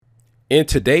In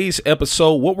today's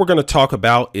episode, what we're going to talk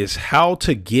about is how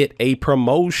to get a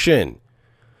promotion.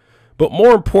 But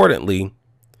more importantly,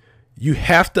 you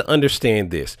have to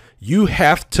understand this. You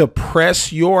have to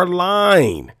press your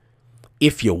line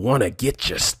if you want to get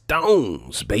your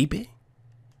stones, baby.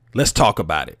 Let's talk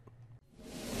about it.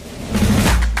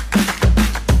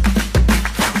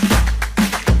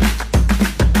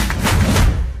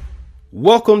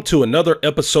 Welcome to another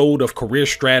episode of Career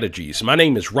Strategies. My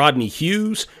name is Rodney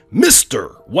Hughes,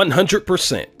 Mr.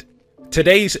 100%.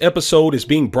 Today's episode is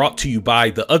being brought to you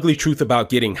by The Ugly Truth About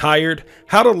Getting Hired,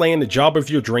 how to land the job of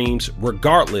your dreams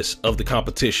regardless of the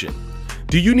competition.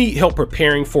 Do you need help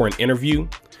preparing for an interview?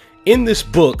 In this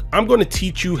book, I'm going to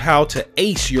teach you how to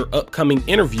ace your upcoming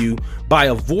interview by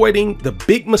avoiding the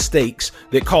big mistakes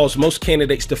that cause most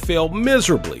candidates to fail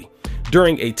miserably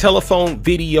during a telephone,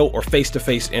 video, or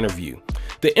face-to-face interview.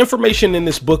 The information in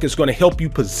this book is going to help you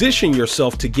position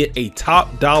yourself to get a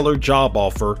top dollar job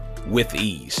offer with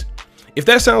ease. If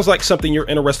that sounds like something you're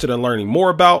interested in learning more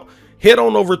about, head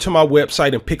on over to my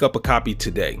website and pick up a copy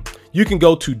today. You can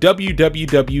go to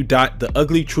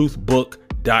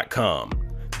www.theuglytruthbook.com.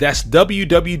 That's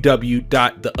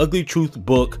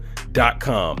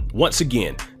www.theuglytruthbook.com. Once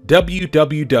again,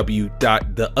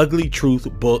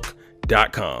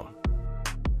 www.theuglytruthbook.com.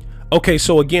 Okay,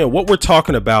 so again, what we're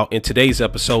talking about in today's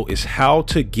episode is how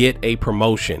to get a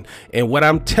promotion. And what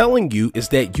I'm telling you is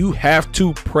that you have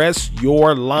to press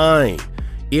your line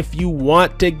if you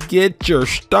want to get your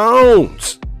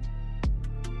stones.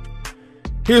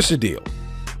 Here's the deal.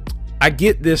 I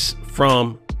get this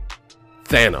from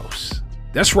Thanos.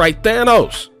 That's right,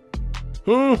 Thanos.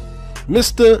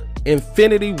 Mr.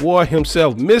 Infinity War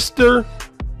himself, Mr.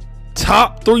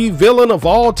 Top 3 villain of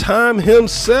all time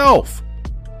himself.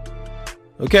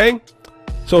 Okay,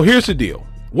 so here's the deal.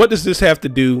 What does this have to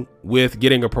do with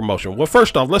getting a promotion? Well,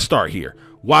 first off, let's start here.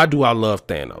 Why do I love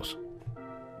Thanos?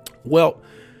 Well,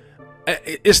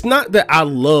 it's not that I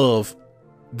love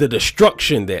the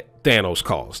destruction that Thanos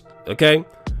caused. Okay,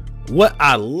 what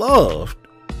I loved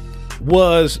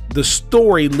was the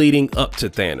story leading up to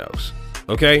Thanos.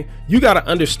 Okay, you got to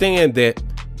understand that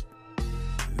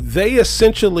they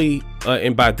essentially,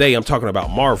 and by they, I'm talking about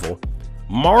Marvel.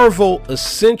 Marvel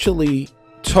essentially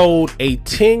told a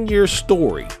 10-year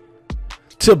story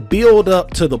to build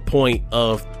up to the point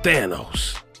of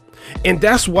Thanos. And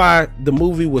that's why the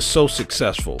movie was so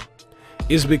successful,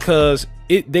 is because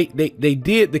they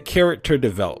did the character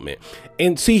development.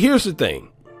 And see, here's the thing.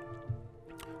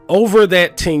 Over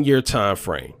that 10-year time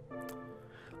frame,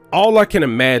 all I can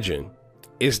imagine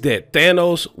is that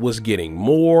Thanos was getting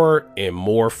more and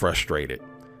more frustrated.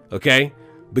 Okay?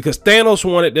 Because Thanos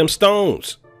wanted them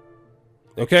stones.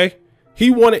 Okay? He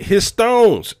wanted his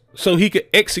stones so he could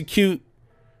execute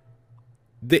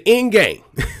the end game,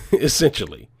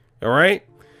 essentially. All right.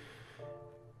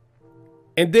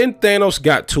 And then Thanos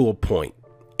got to a point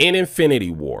in Infinity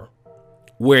War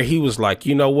where he was like,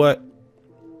 you know what?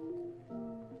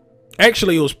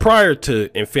 Actually, it was prior to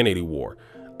Infinity War.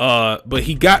 But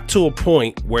he got to a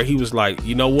point where he was like,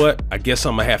 you know what? I guess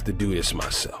I'm gonna have to do this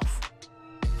myself.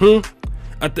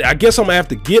 I guess I'm gonna have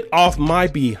to get off my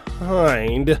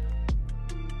behind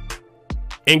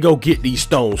and go get these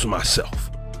stones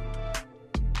myself.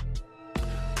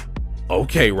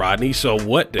 Okay, Rodney, so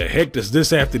what the heck does this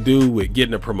have to do with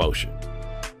getting a promotion?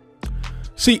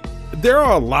 See, there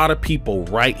are a lot of people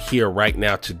right here, right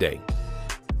now, today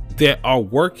that are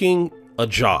working a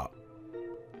job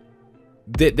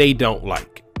that they don't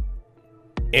like,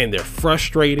 and they're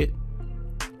frustrated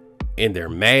and they're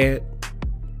mad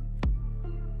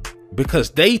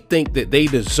because they think that they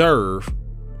deserve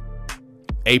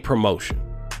a promotion.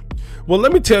 Well,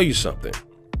 let me tell you something.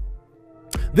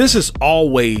 This has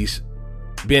always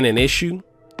been an issue,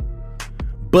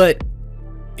 but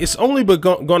it's only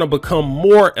going to become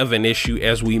more of an issue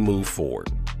as we move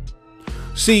forward.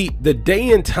 See, the day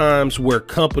and times where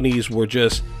companies were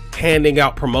just handing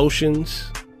out promotions,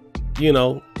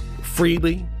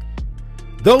 freely,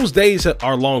 those days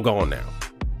are long gone now.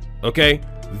 Okay?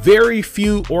 Very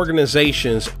few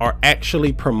organizations are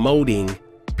actually promoting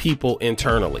people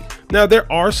internally. Now, there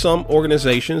are some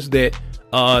organizations that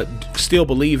still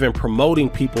believe in promoting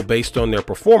people based on their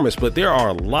performance, but there are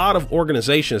a lot of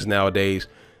organizations nowadays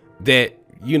that,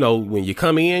 when you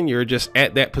come in, you're just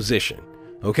at that position.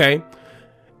 Okay.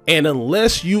 And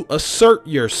unless you assert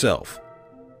yourself,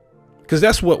 because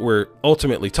that's what we're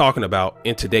ultimately talking about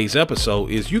in today's episode,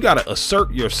 is you got to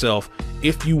assert yourself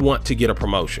if you want to get a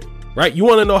promotion. Right? You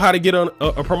want to know how to get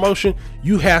a promotion?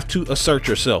 You have to assert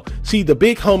yourself. See, the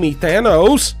big homie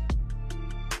Thanos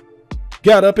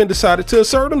got up and decided to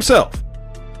assert himself.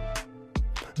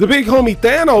 the big homie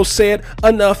Thanos said,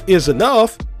 enough is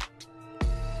enough.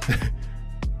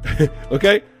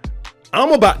 Okay.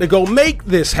 I'm about to go make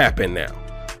this happen now.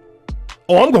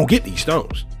 Oh, I'm going to get these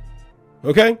stones.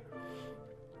 Okay.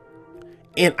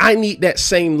 And I need that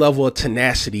same level of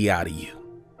tenacity out of you.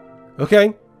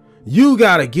 Okay. You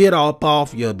got to get up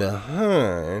off your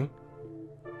behind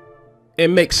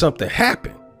and make something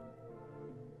happen.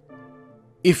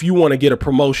 If you want to get a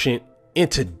promotion in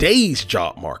today's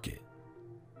job market.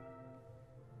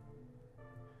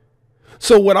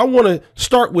 So what I want to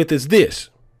start with is this.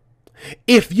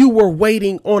 If you were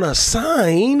waiting on a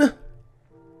sign,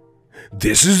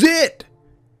 this is it.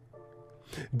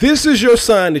 This is your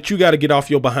sign that you got to get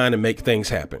off your behind and make things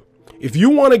happen. If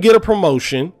you want to get a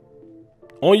promotion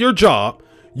on your job,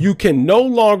 you can no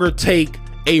longer take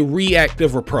a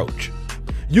reactive approach.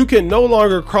 You can no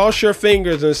longer cross your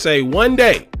fingers and say, one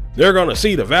day they're going to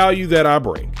see the value that I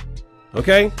bring.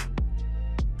 Okay.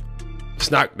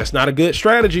 That's not a good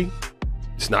strategy.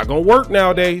 It's not going to work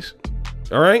nowadays.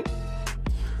 All right.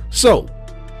 So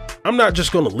I'm not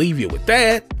just going to leave you with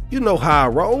that. You know how I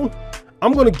roll.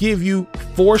 I'm going to give you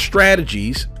 4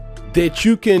 strategies that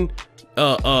you can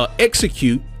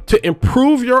execute to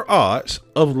improve your odds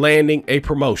of landing a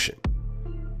promotion.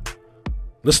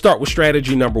 Let's start with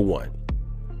strategy number 1.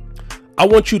 I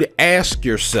want you to ask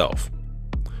yourself,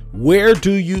 where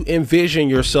do you envision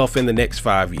yourself in the next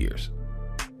 5 years?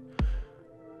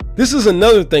 This is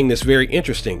another thing that's very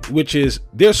interesting, which is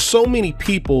there's so many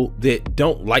people that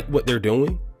don't like what they're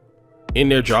doing in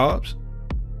their jobs.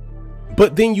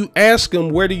 But then you ask them,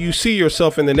 where do you see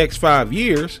yourself in the next 5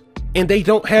 years? And they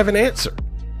don't have an answer.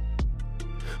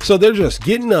 So they're just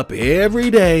getting up every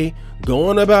day,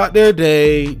 going about their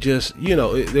day. Just, you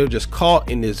know, they're just caught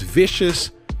in this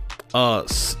vicious,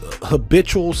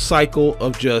 habitual cycle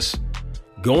of just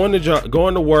going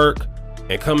to work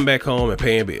and coming back home and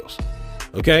paying bills.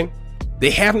 Okay. They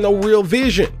have no real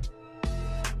vision.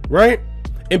 Right.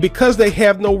 And because they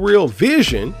have no real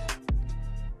vision,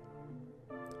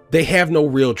 they have no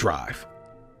real drive.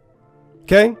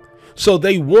 Okay. So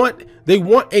they want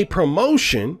a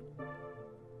promotion,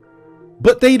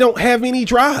 but they don't have any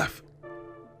drive.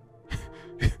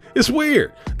 It's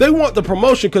weird. They want the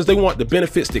promotion because they want the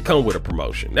benefits that come with a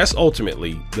promotion. That's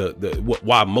ultimately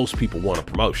why most people want a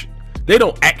promotion. They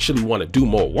don't actually want to do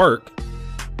more work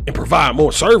and provide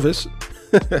more service.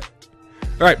 All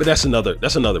right, but that's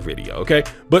another video. Okay.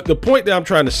 But the point that I'm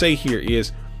trying to say here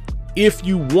is, if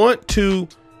you want to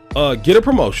get a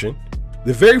promotion,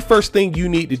 the very first thing you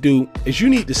need to do is you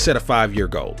need to set a 5-year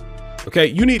goal. Okay.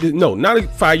 You need to, no, not a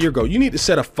 5-year goal. You need to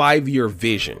set a 5-year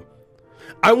vision.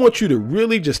 I want you to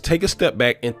really just take a step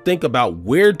back and think about,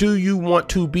 where do you want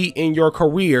to be in your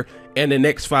career in the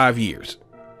next 5 years?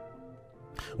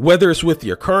 Whether it's with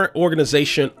your current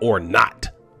organization or not,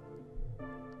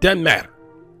 doesn't matter.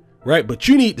 Right. But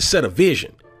you need to set a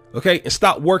vision. Okay. And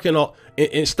stop working on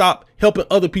and stop helping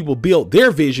other people build their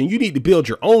vision. You need to build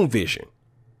your own vision.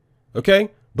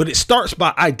 Okay. But it starts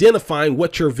by identifying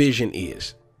what your vision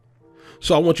is.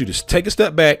 So I want you to take a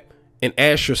step back and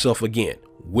ask yourself again,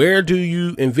 where do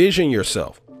you envision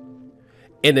yourself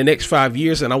in the next 5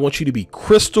 years? And I want you to be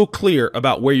crystal clear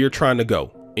about where you're trying to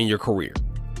go in your career.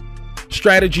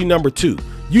 Strategy number 2,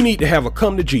 you need to have a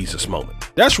come to Jesus moment.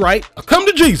 That's right. A come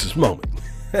to Jesus moment.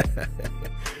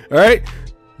 All right.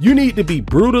 You need to be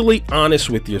brutally honest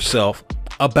with yourself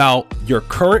about your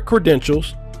current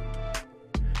credentials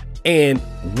and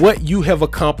what you have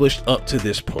accomplished up to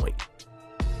this point.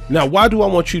 Now, why do I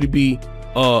want you to be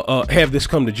have this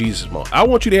come to Jesus moment? I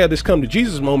want you to have this come to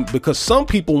Jesus moment because some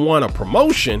people want a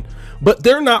promotion, but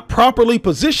they're not properly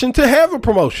positioned to have a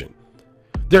promotion.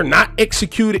 They're not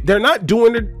executing. They're not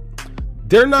doing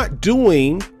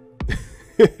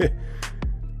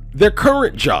their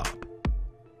current job.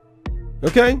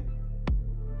 Okay.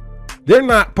 They're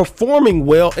not performing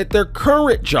well at their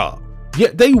current job,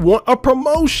 yet they want a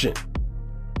promotion.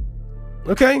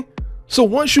 Okay. So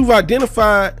once you've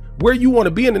identified where you want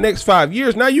to be in the next 5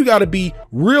 years, now you got to be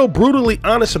real brutally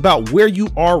honest about where you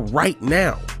are right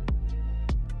now.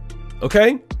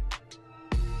 Okay.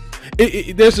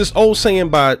 There's this old saying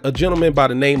by a gentleman by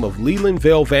the name of Leland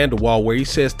Vale Vanderwall, where he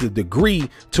says the degree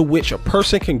to which a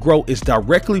person can grow is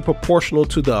directly proportional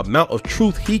to the amount of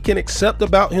truth he can accept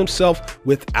about himself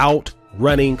without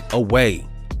running away.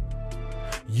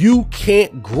 You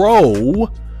can't grow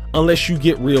unless you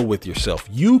get real with yourself.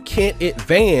 You can't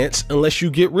advance unless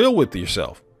you get real with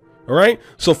yourself. All right.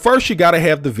 So first you got to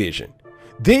have the vision.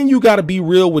 Then you got to be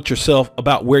real with yourself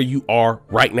about where you are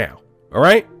right now. All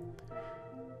right.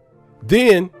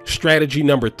 Then strategy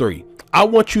number 3, I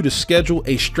want you to schedule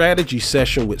a strategy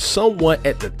session with someone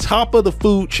at the top of the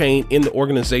food chain in the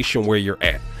organization where you're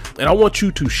at. And I want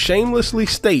you to shamelessly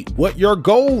state what your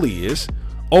goal is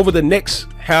over the next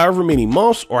however many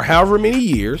months or however many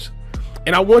years.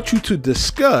 And I want you to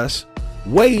discuss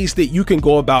ways that you can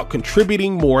go about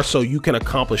contributing more so you can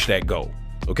accomplish that goal.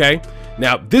 Okay.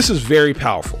 Now, this is very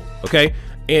powerful. Okay.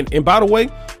 And by the way,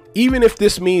 even if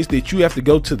this means that you have to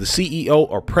go to the CEO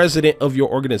or president of your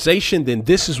organization, then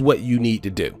this is what you need to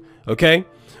do. Okay.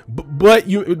 But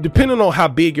you, depending on how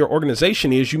big your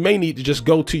organization is, you may need to just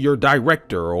go to your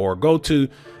director or go to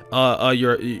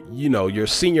your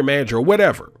senior manager or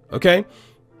whatever. Okay.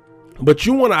 But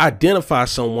you want to identify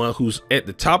someone who's at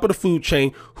the top of the food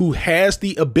chain, who has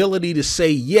the ability to say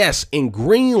yes and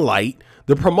green light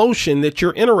the promotion that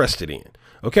you're interested in.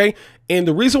 Okay. And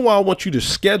the reason why I want you to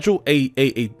schedule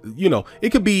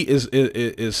it could be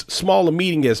as small a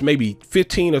meeting as maybe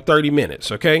 15 or 30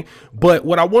 minutes. Okay. But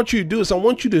what I want you to do is I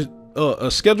want you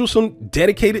to schedule some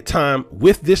dedicated time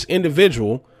with this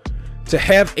individual to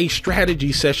have a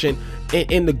strategy session.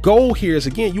 And the goal here is,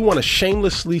 again, you want to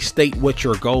shamelessly state what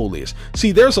your goal is.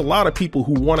 See, there's a lot of people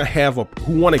who want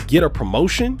to get a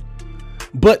promotion,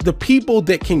 but the people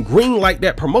that can green light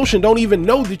that promotion don't even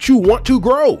know that you want to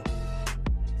grow.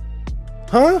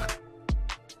 Huh?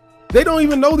 They don't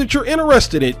even know that you're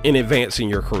interested in advancing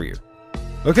your career.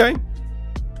 Okay.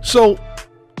 So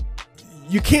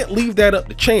you can't leave that up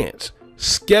to chance.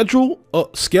 Schedule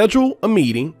a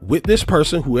meeting with this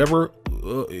person, whoever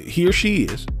he or she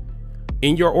is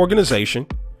in your organization.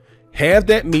 Have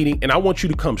that meeting, and I want you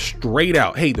to come straight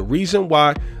out. Hey, the reason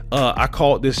why I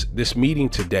called this meeting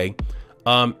today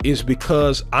is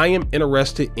because I am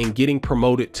interested in getting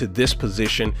promoted to this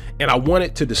position, and I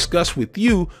wanted to discuss with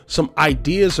you some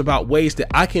ideas about ways that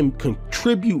I can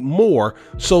contribute more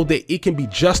so that it can be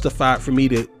justified for me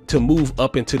to move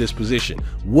up into this position.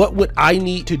 What would I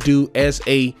need to do as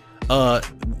a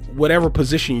whatever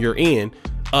position you're in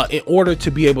order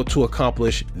to be able to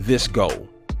accomplish this goal?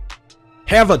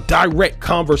 Have a direct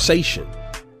conversation,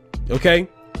 okay,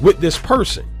 with this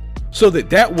person, so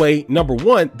that way, number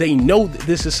one, they know that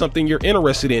this is something you're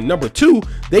interested in. Number two,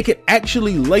 they can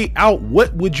actually lay out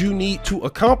what would you need to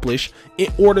accomplish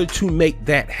in order to make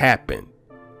that happen.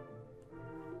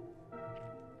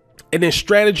 And then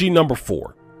strategy number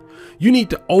 4, you need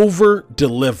to over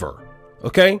deliver.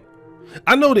 Okay.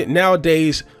 I know that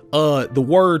nowadays, the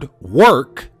word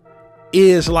work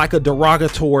is like a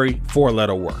derogatory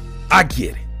 4-letter word. I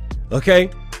get it. Okay.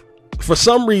 For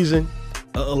some reason,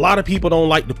 a lot of people don't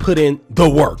like to put in the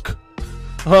work.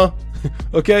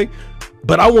 Okay.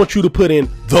 But I want you to put in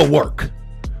the work.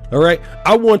 All right.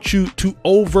 I want you to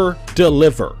over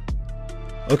deliver.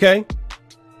 Okay.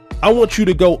 I want you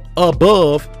to go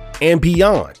above and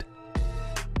beyond.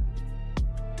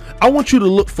 I want you to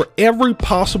look for every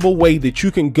possible way that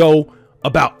you can go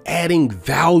about adding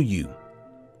value.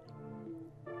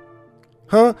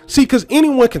 See, because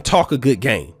anyone can talk a good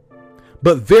game,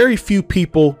 but very few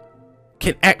people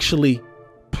can actually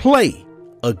play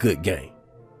a good game,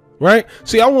 right?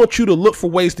 See, I want you to look for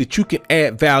ways that you can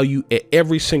add value at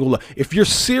every single level. If you're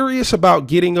serious about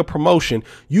getting a promotion,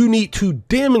 you need to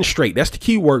demonstrate. That's the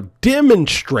key word,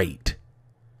 demonstrate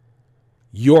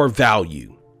your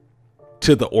value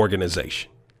to the organization.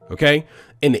 Okay.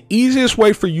 And the easiest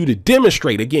way for you to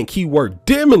demonstrate, again, keyword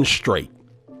demonstrate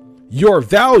your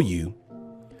value,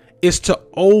 is to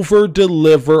over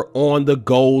deliver on the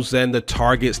goals and the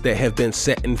targets that have been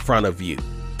set in front of you.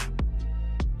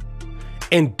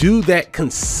 And do that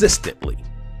consistently.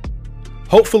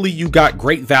 Hopefully you got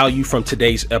great value from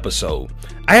today's episode.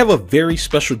 I have a very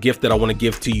special gift that I want to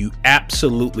give to you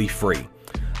absolutely free.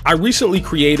 I recently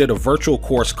created a virtual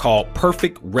course called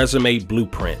Perfect Resume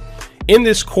Blueprint. In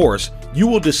this course, you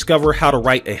will discover how to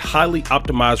write a highly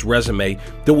optimized resume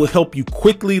that will help you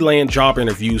quickly land job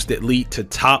interviews that lead to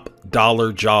top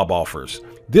dollar job offers.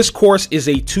 This course is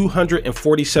a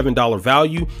 $247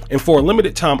 value, and for a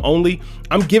limited time only,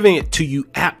 I'm giving it to you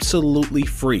absolutely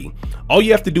free. All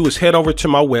you have to do is head over to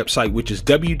my website, which is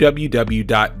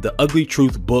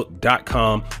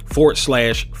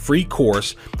www.theuglytruthbook.com/free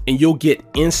course, and you'll get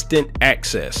instant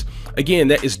access. Again,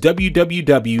 that is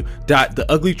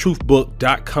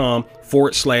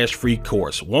www.theuglytruthbook.com/free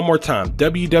course. One more time,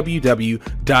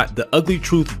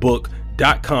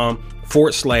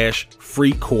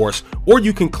 www.theuglytruthbook.com/free course, or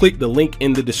you can click the link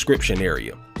in the description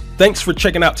area. Thanks for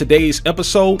checking out today's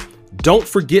episode. Don't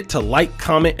forget to like,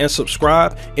 comment, and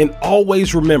subscribe. And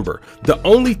always remember, the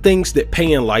only things that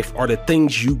pay in life are the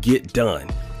things you get done.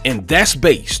 And that's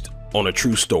based on a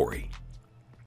true story.